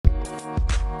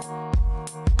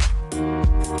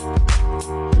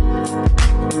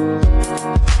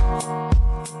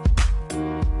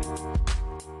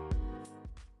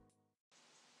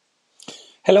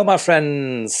Hello, my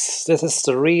friends. This is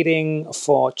the reading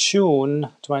for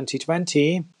June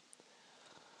 2020,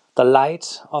 the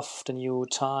light of the new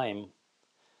time.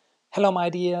 Hello, my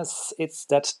dears. It's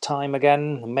that time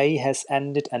again. May has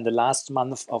ended and the last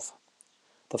month of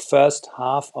the first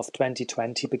half of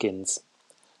 2020 begins.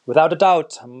 Without a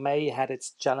doubt, May had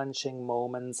its challenging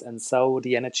moments, and so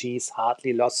the energies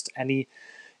hardly lost any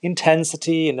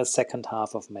intensity in the second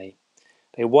half of May.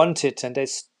 They wanted and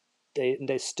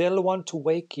they still want to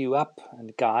wake you up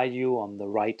and guide you on the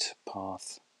right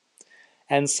path.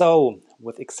 And so,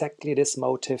 with exactly this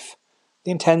motive,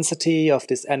 the intensity of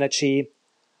this energy,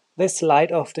 this light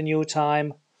of the new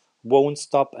time won't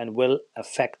stop and will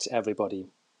affect everybody.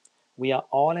 We are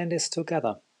all in this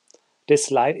together.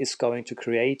 This light is going to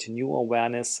create new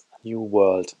awareness, a new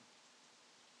world.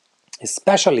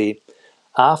 Especially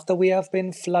after we have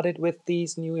been flooded with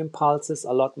these new impulses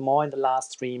a lot more in the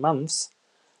last 3 months,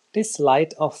 this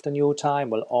light of the new time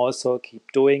will also keep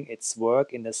doing its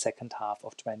work in the second half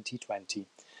of 2020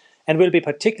 and will be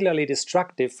particularly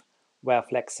destructive where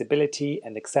flexibility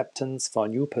and acceptance for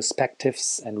new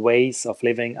perspectives and ways of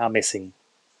living are missing.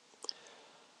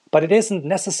 But it isn't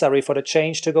necessary for the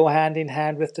change to go hand in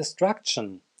hand with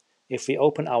destruction if we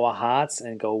open our hearts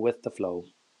and go with the flow.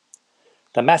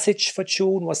 The message for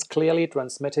June was clearly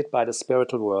transmitted by the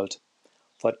spiritual world.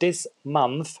 For this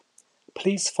month,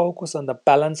 please focus on the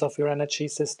balance of your energy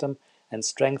system and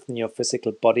strengthen your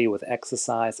physical body with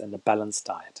exercise and a balanced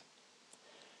diet.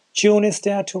 June is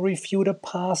there to review the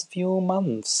past few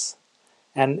months,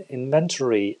 an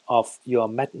inventory of your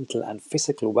mental and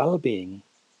physical well-being,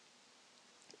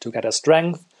 to gather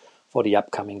strength for the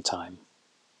upcoming time.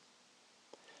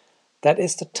 That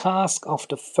is the task of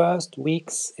the first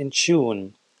weeks in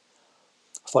June.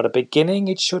 For the beginning,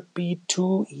 it should be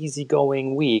 2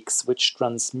 easygoing weeks which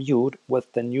transmute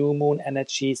with the new moon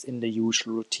energies in the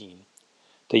usual routine.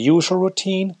 The usual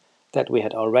routine that we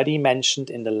had already mentioned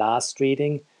in the last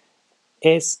reading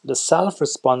is the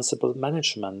self-responsible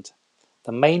management,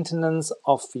 the maintenance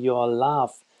of your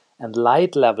love and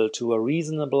light level to a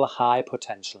reasonable high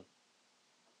potential.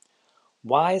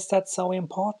 Why is that so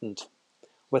important?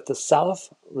 With the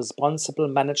self-responsible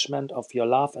management of your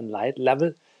love and light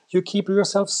level, you keep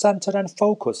yourself centered and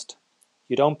focused.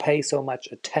 You don't pay so much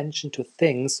attention to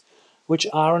things which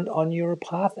aren't on your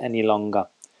path any longer.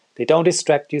 They don't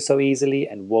distract you so easily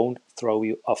and won't throw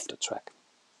you off the track.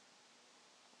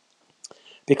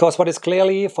 Because what is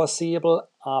clearly foreseeable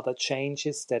are the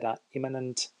changes that are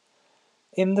imminent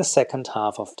in the second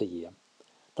half of the year.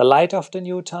 The light of the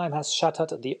new time has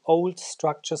shattered the old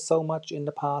structure so much in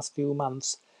the past few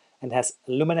months and has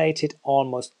illuminated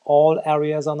almost all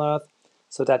areas on Earth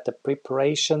so that the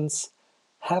preparations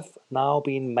have now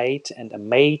been made and a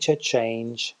major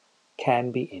change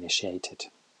can be initiated.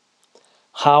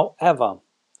 However,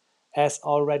 as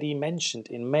already mentioned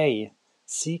in May,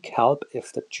 seek help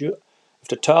if the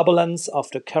turbulence of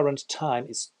the current time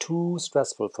is too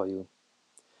stressful for you.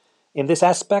 In this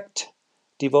aspect,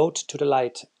 devote to the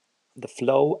light, the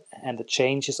flow and the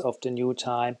changes of the new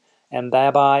time, and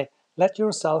thereby let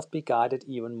yourself be guided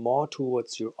even more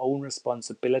towards your own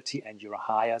responsibility and your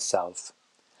higher self.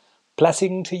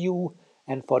 Blessing to you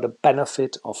and for the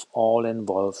benefit of all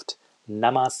involved.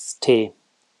 Namaste.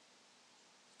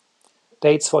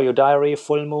 Dates for your diary: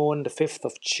 full moon the 5th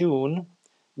of June,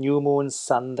 new moon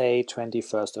Sunday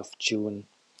 21st of June.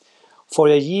 For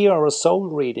a year or a soul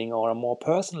reading or a more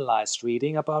personalized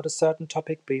reading about a certain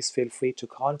topic, please feel free to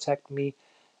contact me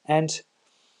and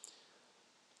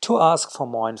to ask for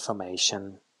more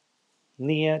information.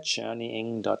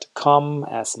 nearjourneying.com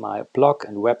as my blog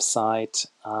and website.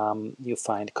 You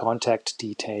find contact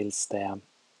details there.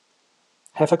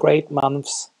 Have a great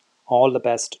month. All the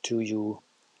best to you.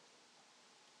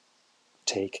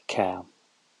 Take care.